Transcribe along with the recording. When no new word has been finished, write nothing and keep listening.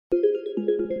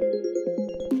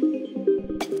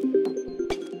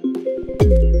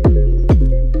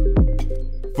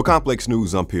For Complex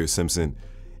News, I'm Pierce Simpson.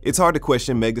 It's hard to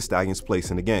question Meg Thee Stallion's place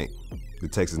in the game. The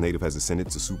Texas native has ascended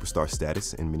to superstar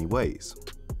status in many ways.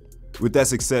 With that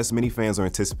success, many fans are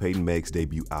anticipating Meg's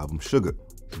debut album, Sugar.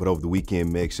 But over the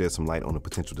weekend, Meg shed some light on the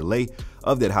potential delay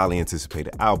of that highly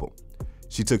anticipated album.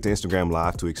 She took to Instagram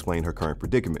Live to explain her current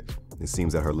predicament. It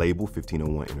seems that her label,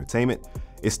 1501 Entertainment,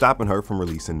 is stopping her from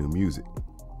releasing new music.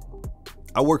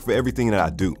 I work for everything that I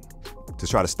do. To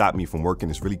try to stop me from working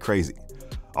is really crazy.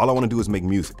 All I want to do is make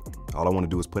music. All I want to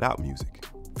do is put out music.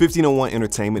 1501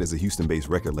 Entertainment is a Houston-based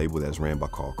record label that is ran by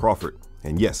Carl Crawford.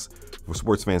 And yes, for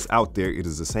sports fans out there, it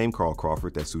is the same Carl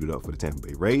Crawford that suited up for the Tampa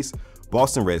Bay Rays,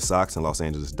 Boston Red Sox, and Los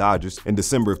Angeles Dodgers. In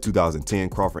December of 2010,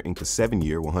 Crawford inked a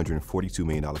 7-year, $142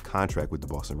 million contract with the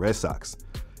Boston Red Sox.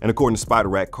 And according to Spider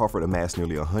Rack, Crawford amassed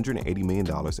nearly $180 million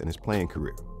in his playing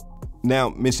career. Now,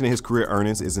 mentioning his career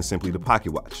earnings isn't simply the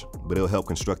pocket watch, but it'll help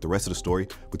construct the rest of the story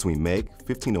between Meg,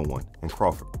 1501, and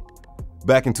Crawford.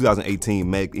 Back in 2018,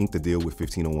 Meg inked a deal with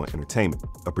 1501 Entertainment,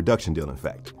 a production deal in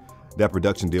fact. That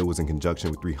production deal was in conjunction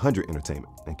with 300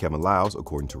 Entertainment and Kevin Liles,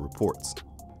 according to reports.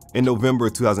 In November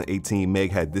of 2018,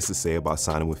 Meg had this to say about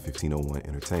signing with 1501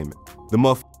 Entertainment.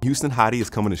 The Houston hottie is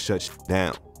coming to shut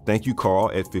down. Thank you, Carl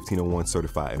at 1501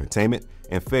 Certified Entertainment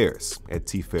and Ferris at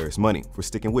T Ferris Money for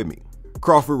sticking with me.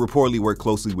 Crawford reportedly worked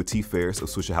closely with T Ferris of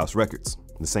Swisher House Records,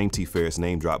 the same T Ferris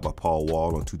name dropped by Paul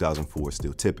Wall on 2004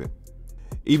 Still Tippin'.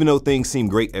 Even though things seemed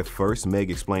great at first,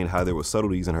 Meg explained how there were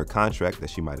subtleties in her contract that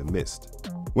she might have missed.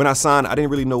 When I signed, I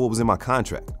didn't really know what was in my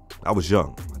contract. I was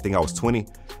young, I think I was 20,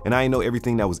 and I didn't know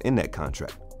everything that was in that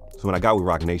contract. So when I got with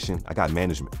Roc Nation, I got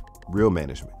management, real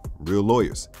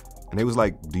lawyers. And they was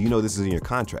like, do you know this is in your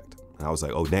contract? And I was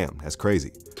like, oh damn, that's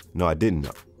crazy. No, I didn't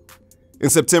know. In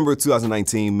September of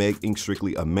 2019, Meg inked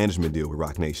strictly a management deal with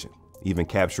Roc Nation, even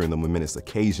capturing the momentous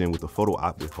occasion with a photo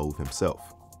op with Hov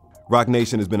himself. Roc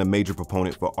Nation has been a major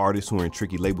proponent for artists who are in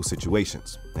tricky label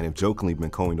situations, and have jokingly been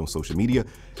coined on social media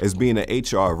as being the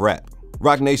HR of rap.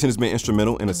 Roc Nation has been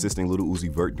instrumental in assisting Lil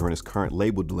Uzi Vert during his current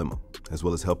label dilemma, as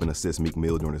well as helping assist Meek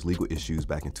Mill during his legal issues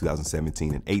back in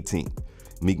 2017 and 18.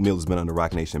 Meek Mill has been under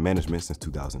Roc Nation management since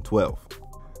 2012.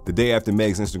 The day after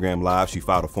Meg's Instagram Live, she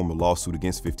filed a formal lawsuit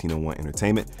against 1501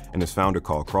 Entertainment and its founder,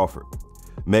 Carl Crawford.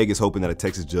 Meg is hoping that a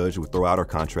Texas judge would throw out her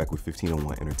contract with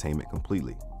 1501 Entertainment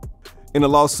completely. In the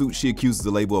lawsuit, she accuses the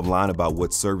label of lying about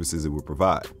what services it would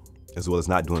provide, as well as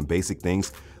not doing basic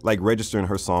things like registering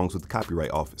her songs with the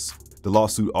Copyright Office. The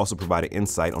lawsuit also provided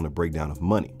insight on the breakdown of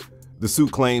money. The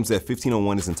suit claims that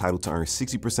 1501 is entitled to earn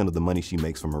 60% of the money she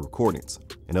makes from her recordings,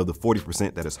 and of the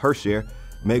 40% that is her share,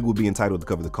 Meg will be entitled to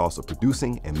cover the cost of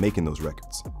producing and making those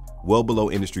records, well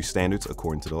below industry standards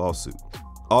according to the lawsuit.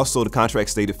 Also, the contract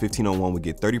stated 1501 would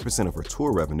get 30% of her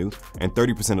tour revenue and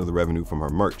 30% of the revenue from her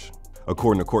merch.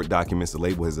 According to court documents, the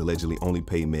label has allegedly only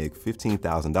paid Meg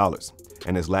 $15,000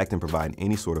 and has lacked in providing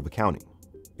any sort of accounting.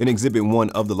 In Exhibit 1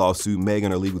 of the lawsuit, Meg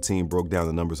and her legal team broke down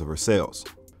the numbers of her sales.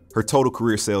 Her total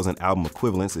career sales and album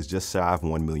equivalents is just shy of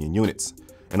 1 million units,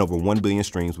 and over 1 billion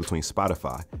streams between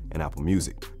Spotify and Apple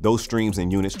Music. Those streams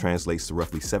and units translates to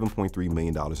roughly $7.3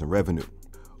 million in revenue.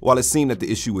 While it seemed that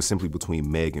the issue was simply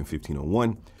between Meg and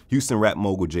 1501, Houston rap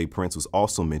mogul J. Prince was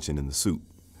also mentioned in the suit.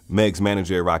 Meg's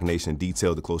manager at Roc Nation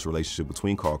detailed the close relationship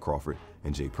between Carl Crawford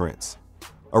and J. Prince.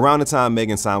 Around the time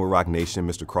Megan signed with Roc Nation,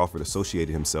 Mr. Crawford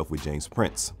associated himself with James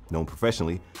Prince, known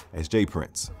professionally as J.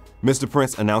 Prince. Mr.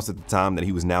 Prince announced at the time that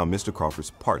he was now Mr. Crawford's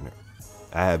partner.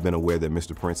 I have been aware that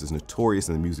Mr. Prince is notorious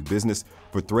in the music business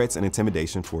for threats and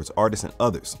intimidation towards artists and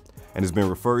others, and has been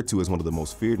referred to as one of the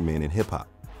most feared men in hip-hop.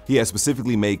 He has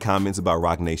specifically made comments about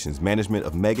Roc Nation's management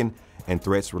of Megan and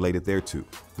threats related thereto.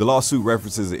 The lawsuit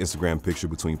references an Instagram picture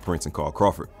between Prince and Carl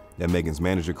Crawford that Megan's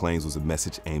manager claims was a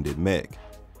message aimed at Meg.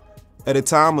 At a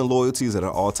time when loyalty is at an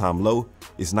all-time low,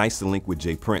 it's nice to link with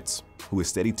J. Prince, who is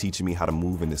steady teaching me how to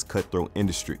move in this cutthroat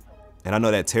industry. And I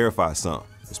know that terrifies some,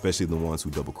 especially the ones who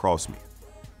double-cross me.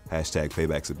 Hashtag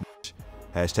payback's a bitch.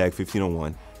 Hashtag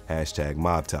 1501. Hashtag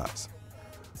mob ties.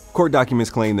 Court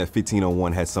documents claim that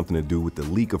 1501 had something to do with the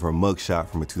leak of her mugshot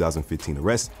from a 2015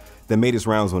 arrest that made its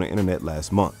rounds on the internet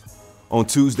last month. On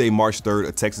Tuesday, March 3rd,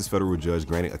 a Texas federal judge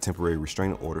granted a temporary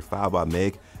restraining order filed by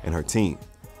Meg and her team.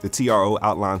 The TRO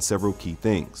outlined several key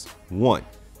things. 1.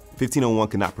 1501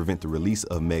 could not prevent the release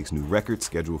of Meg's new record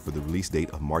scheduled for the release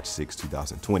date of March 6,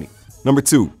 2020. Number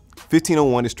 2.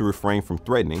 1501 is to refrain from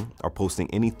threatening or posting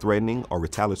any threatening or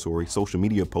retaliatory social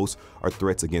media posts or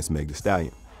threats against Meg Thee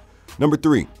Stallion. Number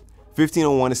 3.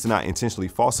 1501 is to not intentionally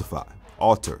falsify,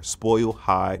 alter, spoil,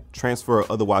 hide, transfer,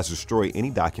 or otherwise destroy any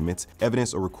documents,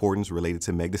 evidence, or recordings related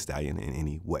to Meg Thee Stallion in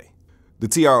any way. The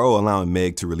TRO allowing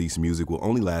Meg to release music will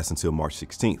only last until March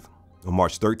 16th. On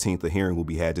March 13th, a hearing will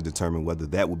be had to determine whether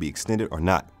that will be extended or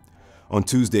not. On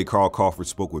Tuesday, Carl Crawford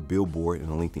spoke with Billboard in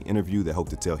a lengthy interview that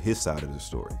hoped to tell his side of the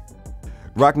story.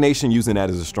 Roc Nation using that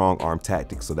as a strong arm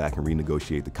tactic so that I can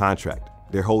renegotiate the contract.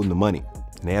 They're holding the money,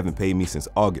 and they haven't paid me since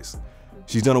August.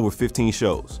 She's done over 15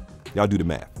 shows. Y'all do the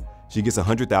math. She gets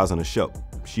 $100,000 a show.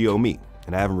 She owe me,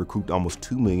 and I haven't recouped almost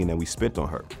 $2 million that we spent on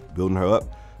her, building her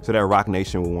up so that Roc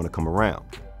Nation will want to come around.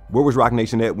 Where was Roc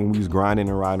Nation at when we was grinding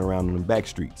and riding around on the back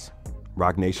streets?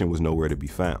 Roc Nation was nowhere to be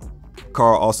found.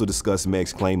 Carl also discussed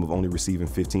Meg's claim of only receiving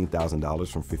 $15,000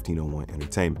 from 1501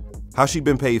 Entertainment. How she'd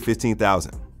been paid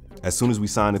 $15,000. As soon as we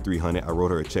signed the 300, I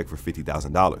wrote her a check for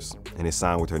 $50,000, and it's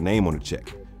signed with her name on the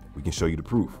check. We can show you the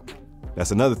proof.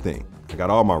 That's another thing. I got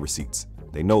all my receipts.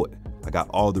 They know it. I got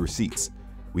all the receipts.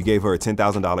 We gave her a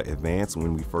 $10,000 advance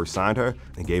when we first signed her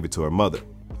and gave it to her mother.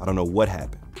 I don't know what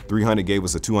happened. 300 gave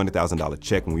us a $200,000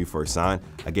 check when we first signed.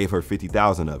 I gave her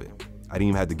 $50,000 of it. I didn't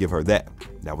even have to give her that.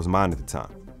 That was mine at the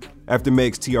time. After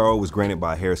Meg's TRO was granted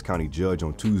by a Harris County judge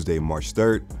on Tuesday, March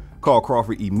 3rd, Carl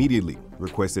Crawford immediately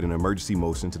requested an emergency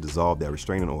motion to dissolve that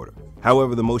restraining order.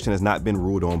 However, the motion has not been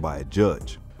ruled on by a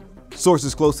judge.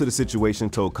 Sources close to the situation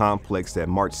told Complex that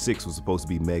March 6th was supposed to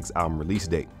be Meg's album release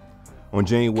date. On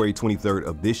January 23rd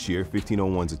of this year,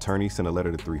 1501's attorney sent a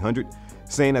letter to 300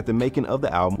 saying that the making of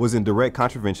the album was in direct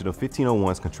contravention of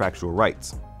 1501's contractual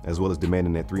rights, as well as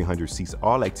demanding that 300 cease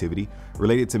all activity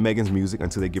related to Megan's music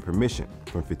until they get permission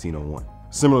from 1501.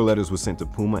 Similar letters were sent to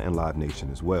Puma and Live Nation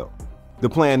as well. The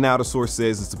plan now, the source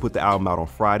says, is to put the album out on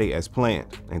Friday as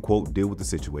planned and, quote, deal with the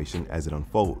situation as it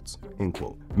unfolds, end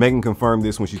quote. Megan confirmed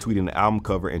this when she tweeted the album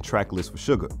cover and track list for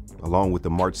Sugar, along with the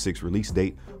March 6th release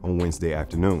date on Wednesday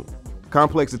afternoon.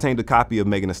 Complex obtained a copy of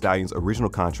Meg Thee Stallion's original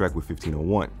contract with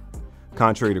 1501.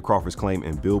 Contrary to Crawford's claim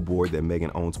in Billboard that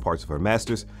Megan owns parts of her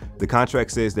masters, the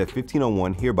contract says that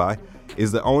 1501 hereby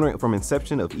is the owner from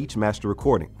inception of each master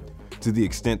recording, to the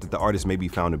extent that the artist may be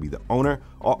found to be the owner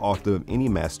or author of any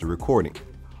master recording.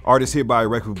 Artist hereby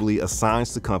irrevocably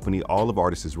assigns the company all of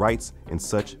artists' rights in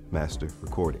such master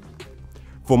recording.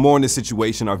 For more on this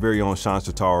situation, our very own Sean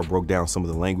Shataro broke down some of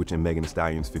the language in Meg Thee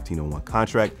Stallion's 1501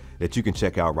 contract that you can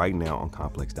check out right now on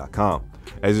Complex.com.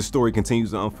 As this story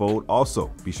continues to unfold, also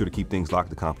be sure to keep things locked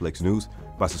to Complex News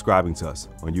by subscribing to us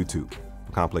on YouTube.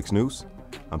 For Complex News,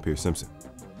 I'm Pierce Simpson.